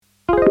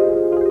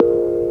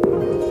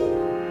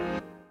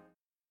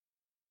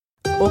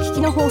お聞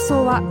きの放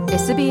送は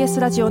SBS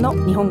ラジオの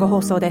日本語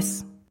放送で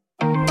す。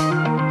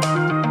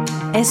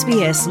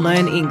 SBS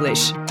Learn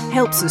English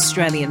helps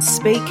Australians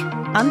speak,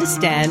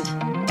 understand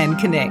and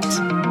connect.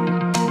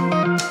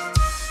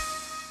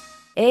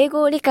 英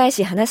語を理解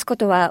し話すこ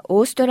とは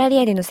オーストラリ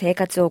アでの生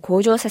活を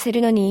向上させ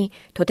るのに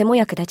とても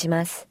役立ち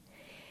ます。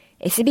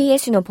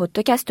SBS のポッ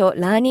ドキャスト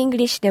Learn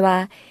English で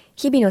は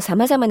日々の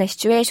様々なシ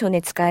チュエーション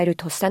で使える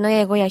とっさの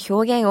英語や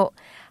表現を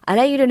あ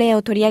らゆる例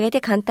を取り上げ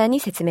て簡単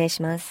に説明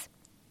します。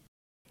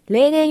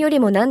例年より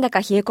もなんだか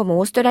冷え込む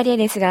オーストラリア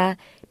ですが、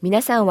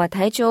皆さんは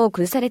体調を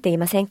崩されてい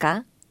ません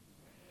か？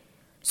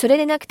それ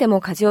でなくて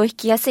も風邪をひ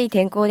きやすい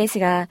天候です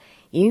が、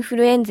インフ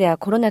ルエンザや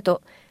コロナ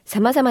と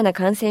様々な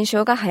感染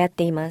症が流行っ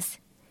ていま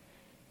す。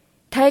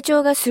体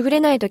調が優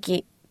れないと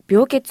き、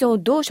病欠を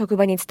どう職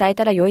場に伝え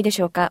たらよいで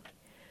しょうか？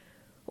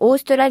オー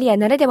ストラリア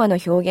ならではの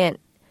表現、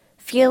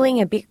feeling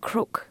a bit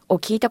crook を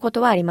聞いたこ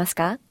とはあります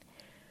か？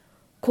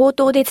口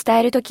頭で伝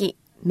えるとき、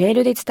メー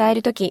ルで伝え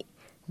るとき、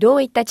ど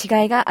ういった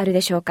違いがある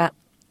でしょうか？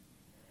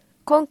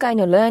今回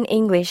の Learn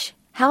English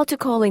How to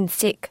Call in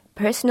Sick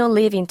Personal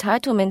Leave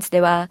Entitlements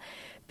では、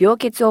病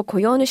欠を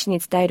雇用主に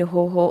伝える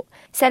方法、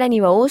さら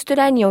にはオースト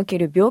ラリアにおけ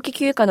る病気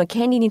休暇の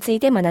権利につい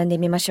て学んで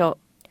みましょ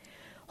う。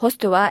ホス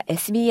トは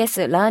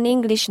SBS Learn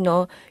English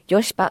の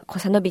ヨシパ・コ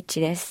サノビッ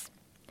チです。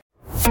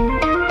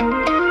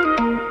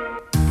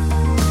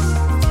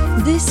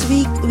This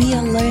week, we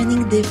are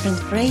learning different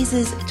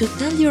phrases to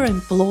tell your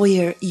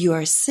employer you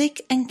are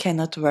sick and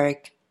cannot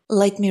work.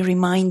 Let me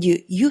remind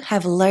you, you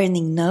have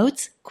learning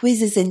notes,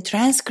 quizzes and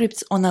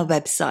transcripts on our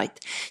website,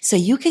 so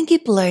you can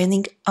keep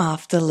learning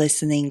after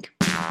listening.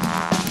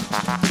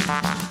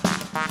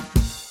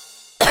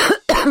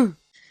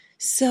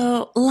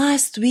 So,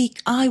 last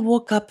week I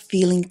woke up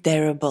feeling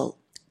terrible.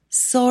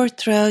 Sore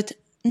throat,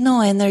 no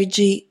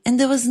energy, and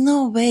there was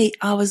no way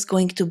I was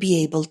going to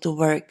be able to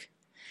work.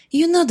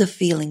 You know the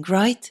feeling,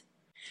 right?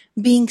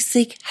 Being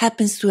sick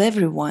happens to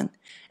everyone,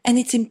 and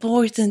it's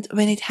important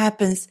when it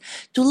happens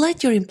to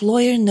let your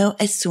employer know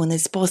as soon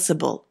as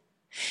possible.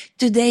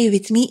 Today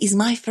with me is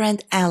my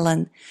friend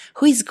Alan,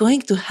 who is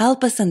going to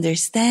help us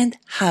understand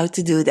how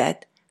to do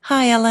that.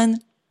 Hi,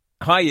 Alan.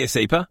 Hi,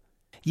 Yosipa.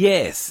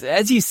 Yes,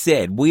 as you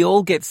said, we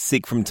all get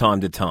sick from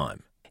time to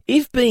time.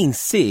 If being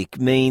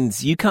sick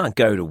means you can't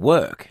go to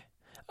work,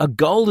 a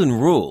golden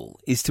rule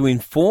is to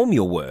inform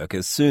your work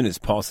as soon as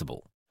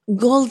possible.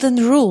 Golden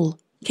rule.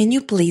 Can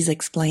you please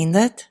explain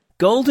that?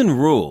 Golden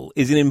rule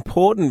is an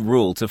important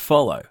rule to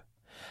follow,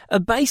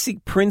 a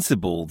basic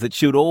principle that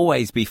should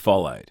always be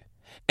followed.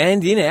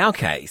 And in our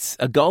case,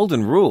 a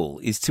golden rule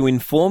is to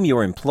inform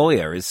your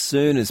employer as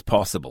soon as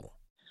possible.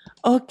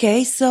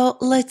 Okay, so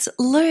let's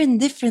learn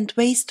different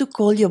ways to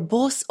call your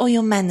boss or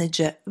your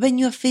manager when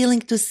you're feeling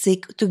too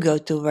sick to go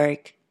to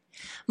work.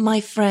 My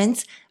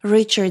friends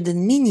Richard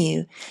and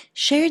Minu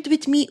shared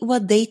with me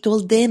what they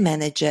told their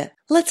manager.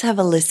 Let's have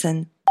a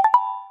listen.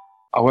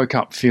 I woke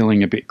up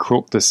feeling a bit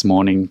crook this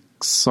morning.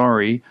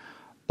 Sorry,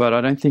 but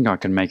I don't think I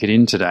can make it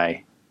in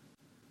today.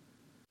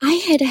 I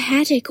had a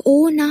headache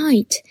all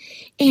night,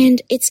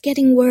 and it's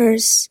getting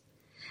worse.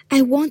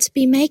 I won't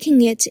be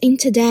making it in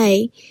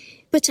today,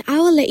 but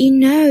I'll let you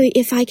know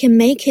if I can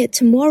make it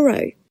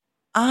tomorrow.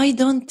 I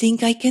don't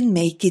think I can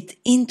make it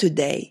in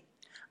today.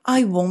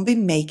 I won't be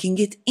making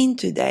it in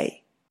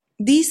today.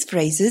 These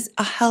phrases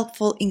are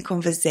helpful in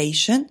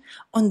conversation,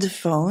 on the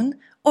phone,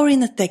 or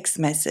in a text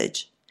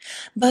message.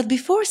 But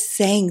before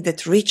saying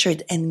that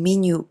Richard and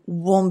Minu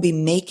won't be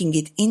making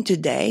it in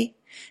today,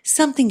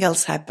 something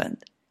else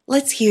happened.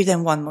 Let's hear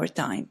them one more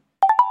time.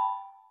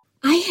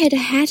 I had a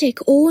headache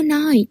all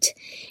night,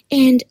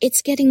 and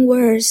it's getting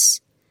worse.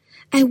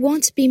 I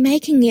won't be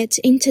making it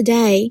in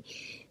today,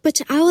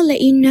 but I'll let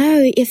you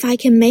know if I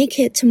can make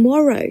it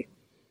tomorrow.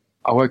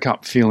 I woke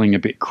up feeling a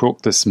bit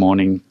crook this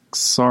morning.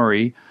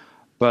 Sorry,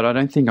 but I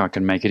don't think I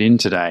can make it in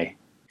today.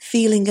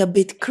 Feeling a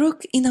bit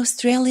crook in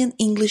Australian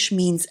English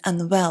means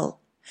unwell,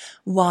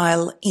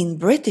 while in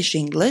British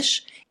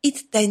English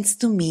it tends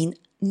to mean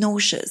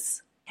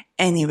nauseous.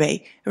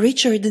 Anyway,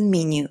 Richard and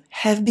Minu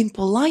have been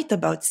polite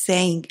about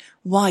saying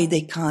why they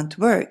can't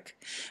work,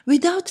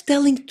 without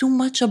telling too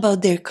much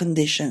about their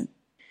condition.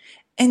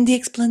 And the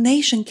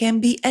explanation can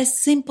be as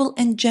simple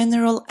and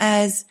general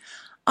as,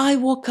 I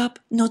woke up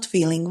not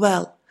feeling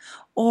well,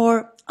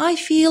 or I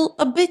feel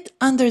a bit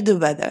under the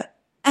weather.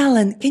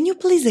 Alan, can you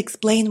please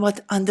explain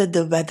what under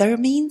the weather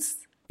means?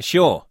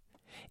 Sure.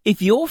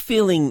 If you're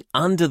feeling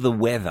under the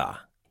weather,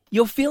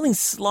 you're feeling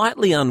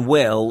slightly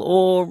unwell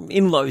or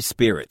in low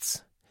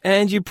spirits,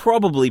 and you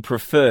probably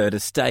prefer to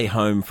stay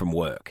home from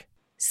work.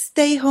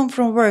 Stay home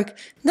from work.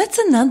 That's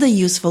another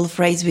useful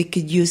phrase we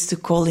could use to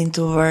call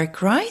into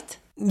work, right?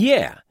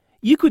 Yeah.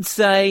 You could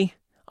say,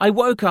 I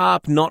woke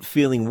up not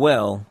feeling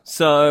well,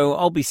 so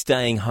I'll be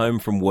staying home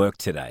from work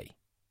today.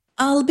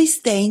 I'll be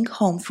staying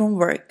home from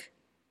work.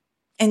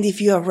 And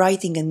if you are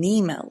writing an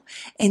email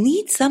and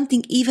need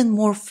something even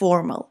more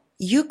formal,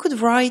 you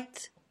could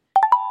write,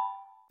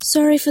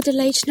 Sorry for the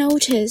late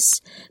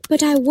notice,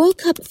 but I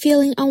woke up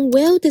feeling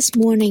unwell this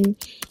morning,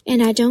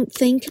 and I don't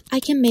think I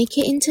can make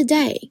it in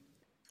today.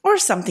 or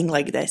something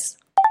like this.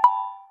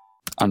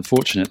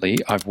 Unfortunately,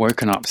 I've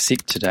woken up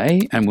sick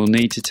today and will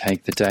need to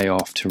take the day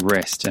off to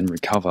rest and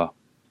recover.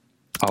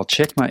 I'll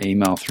check my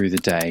email through the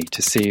day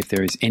to see if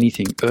there is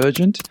anything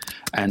urgent,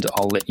 and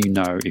I'll let you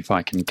know if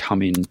I can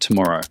come in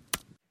tomorrow.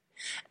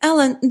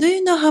 Alan, do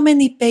you know how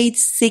many paid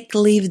sick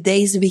leave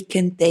days we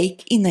can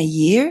take in a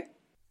year?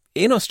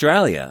 In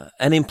Australia,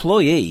 an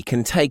employee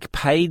can take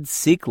paid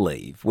sick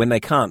leave when they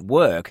can't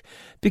work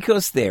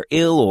because they're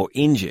ill or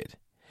injured.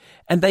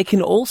 And they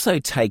can also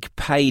take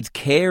paid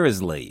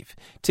carers leave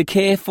to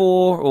care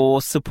for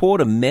or support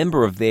a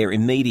member of their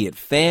immediate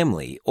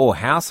family or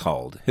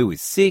household who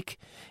is sick,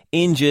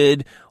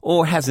 injured,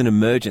 or has an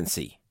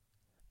emergency.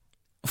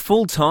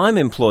 Full-time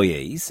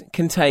employees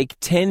can take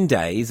 10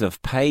 days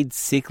of paid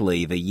sick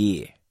leave a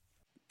year.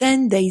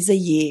 10 days a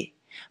year.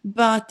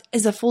 But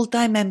as a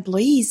full-time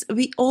employees,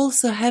 we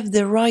also have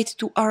the right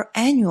to our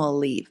annual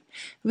leave,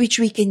 which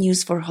we can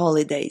use for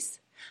holidays.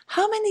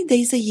 How many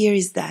days a year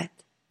is that?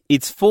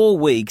 It's 4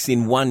 weeks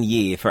in 1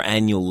 year for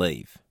annual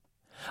leave.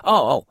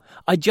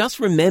 I just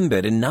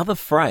remembered another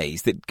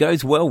phrase that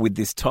goes well with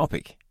this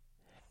topic.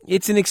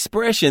 It's an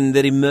expression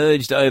that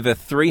emerged over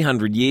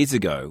 300 years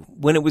ago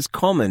when it was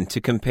common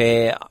to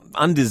compare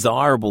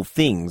undesirable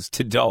things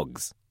to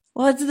dogs.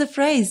 What's the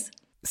phrase?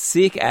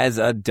 Sick as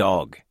a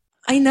dog.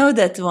 I know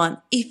that one.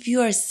 If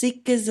you are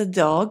sick as a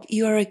dog,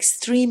 you are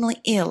extremely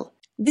ill.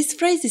 This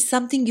phrase is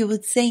something you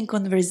would say in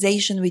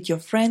conversation with your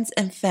friends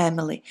and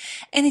family,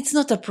 and it's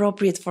not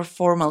appropriate for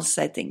formal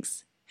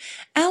settings.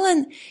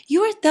 Alan,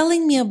 you were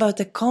telling me about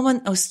a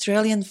common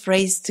Australian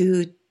phrase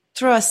to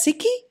throw a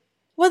sickie?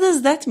 What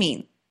does that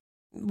mean?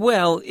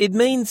 Well, it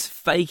means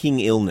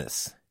faking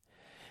illness.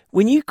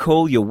 When you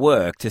call your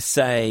work to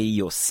say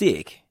you're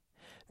sick,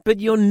 but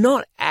you're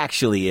not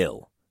actually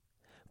ill.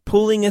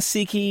 Pulling a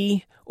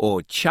sickie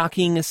or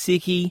chucking a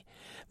sickie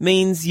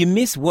means you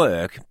miss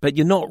work, but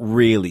you're not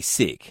really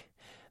sick.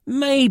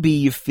 Maybe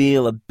you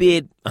feel a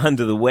bit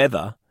under the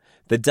weather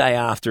the day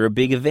after a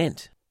big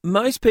event.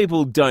 Most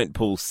people don't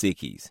pull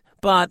sickies,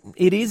 but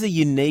it is a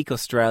unique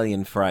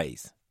Australian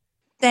phrase.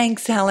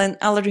 Thanks, Helen.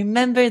 I'll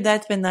remember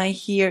that when I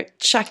hear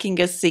chucking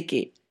a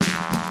sickie.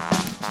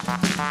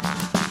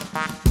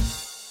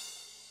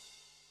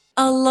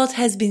 A lot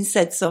has been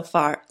said so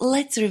far.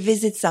 Let's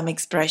revisit some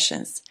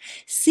expressions.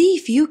 See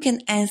if you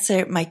can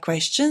answer my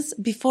questions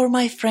before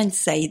my friends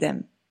say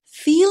them.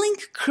 Feeling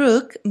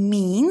crook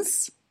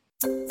means...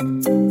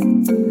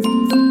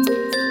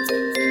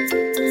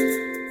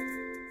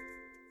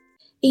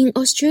 In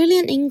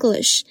Australian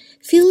English,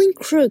 feeling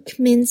crook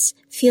means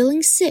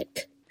feeling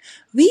sick.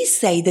 We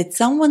say that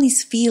someone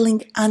is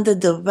feeling under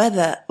the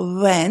weather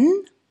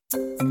when...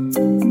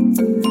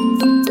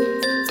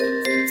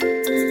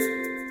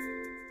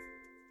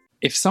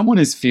 If someone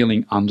is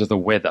feeling under the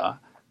weather,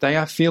 they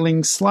are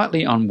feeling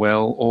slightly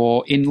unwell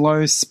or in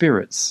low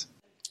spirits.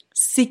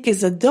 Sick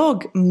as a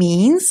dog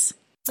means...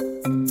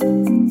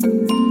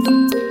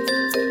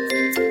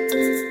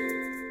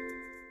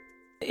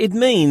 It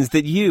means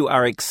that you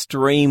are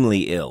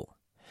extremely ill.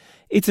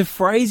 It's a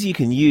phrase you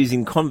can use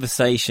in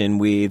conversation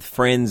with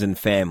friends and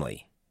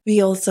family.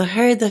 We also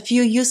heard a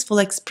few useful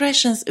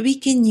expressions we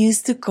can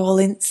use to call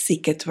in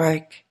sick at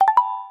work.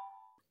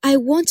 I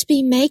won't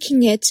be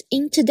making it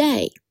in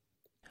today.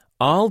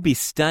 I'll be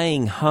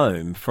staying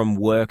home from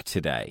work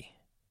today.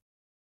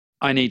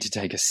 I need to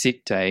take a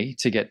sick day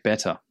to get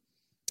better.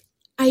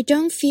 I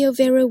don't feel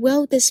very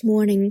well this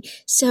morning,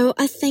 so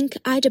I think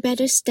I'd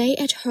better stay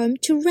at home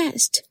to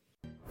rest.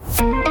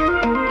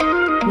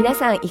 皆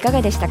さんいか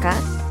がでしたか？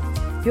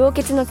病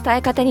欠の伝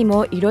え方に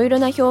もいろいろ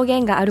な表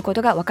現があるこ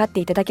とが分かって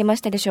いただけま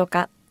したでしょう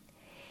か？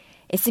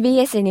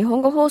 SBS 日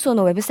本語放送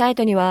のウェブサイ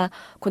トには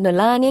この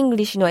Learn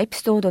English のエピ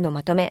ソードの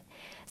まとめ、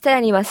さ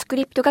らにはスク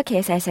リプトが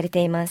掲載されて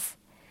います。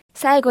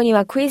最後に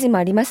はクイズも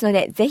ありますの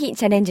でぜひ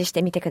チャレンジし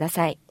てみてくだ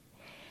さい。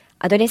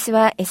アドレス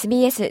は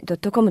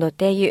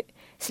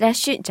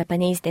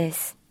sbs.com.au/Japanese で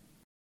す。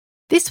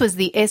 This was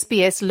the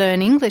SBS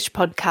Learn English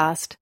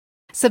podcast.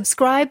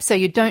 Subscribe so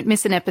you don't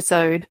miss an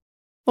episode.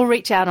 Or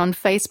reach out on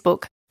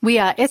Facebook. We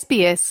are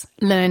SBS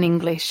Learn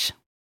English.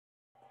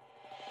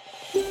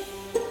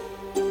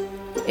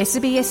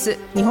 SBS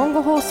日本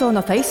語放送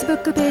の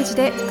Facebook ページ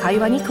で会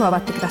話に加わ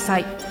ってくださ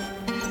い。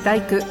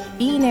LIKE、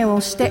いいねを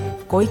押して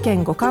ご意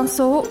見ご感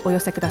想をお寄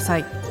せくださ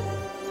い。